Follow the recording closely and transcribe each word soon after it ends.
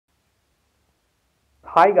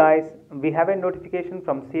Hi guys, we have a notification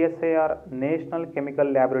from CSIR National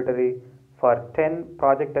Chemical Laboratory for 10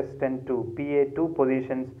 Project Assistant to PA2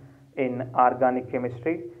 positions in organic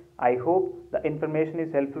chemistry. I hope the information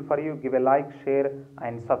is helpful for you. Give a like, share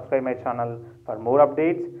and subscribe my channel for more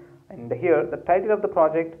updates. And here the title of the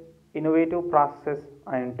project, Innovative Processes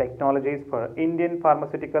and Technologies for Indian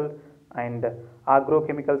Pharmaceutical and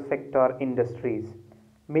Agrochemical Sector Industries.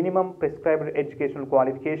 Minimum prescribed educational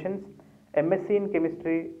qualifications, M.sc in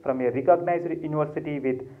chemistry from a recognized university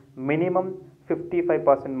with minimum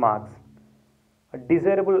 55% marks.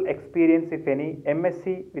 Desirable experience if any, M.sc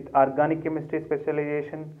with organic chemistry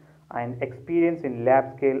specialization and experience in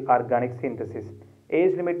lab scale organic synthesis.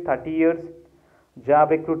 Age limit 30 years.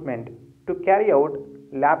 Job recruitment to carry out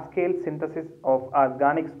lab scale synthesis of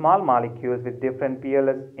organic small molecules with different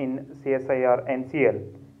PLS in CSIR NCL.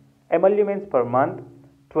 Emoluments per month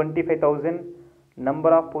 25,000. Number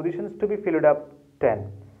of positions to be filled up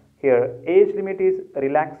 10. Here age limit is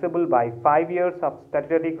relaxable by 5 years of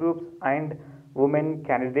statutory groups and women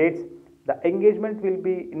candidates. The engagement will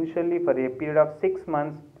be initially for a period of 6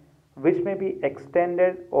 months, which may be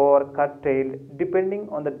extended or curtailed depending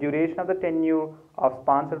on the duration of the tenure of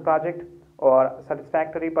sponsored project or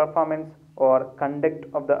satisfactory performance or conduct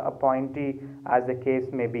of the appointee as the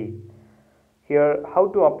case may be. Here how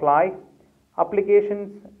to apply.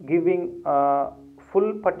 Applications giving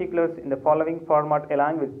full particulars in the following format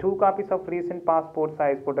along with 2 copies of recent passport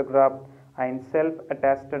size photograph and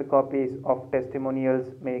self-attested copies of testimonials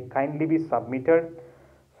may kindly be submitted.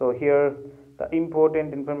 So here the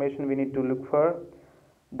important information we need to look for.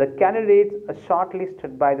 The candidates are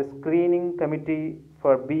shortlisted by the screening committee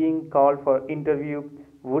for being called for interview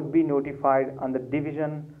would be notified on the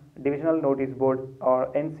divisional notice board or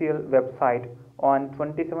NCL website on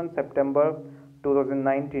 27 September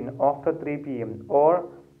 2019 after 3 p.m. or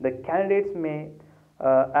the candidates may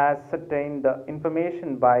ascertain the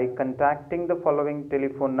information by contacting the following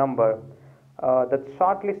telephone number. The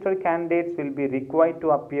shortlisted candidates will be required to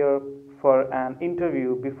appear for an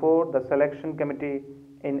interview before the selection committee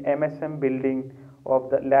in MSM building of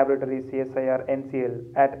the laboratory CSIR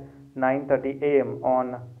NCL at 9:30 a.m.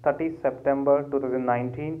 on 30 September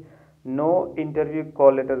 2019. No interview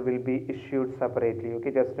call letter will be issued separately. Okay,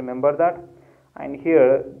 just remember that. And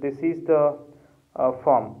here this is the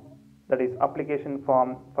form, that is application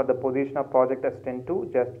form for the position of project assistant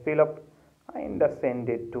 2. Just fill up and send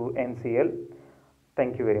it to NCL.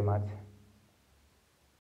 Thank you very much.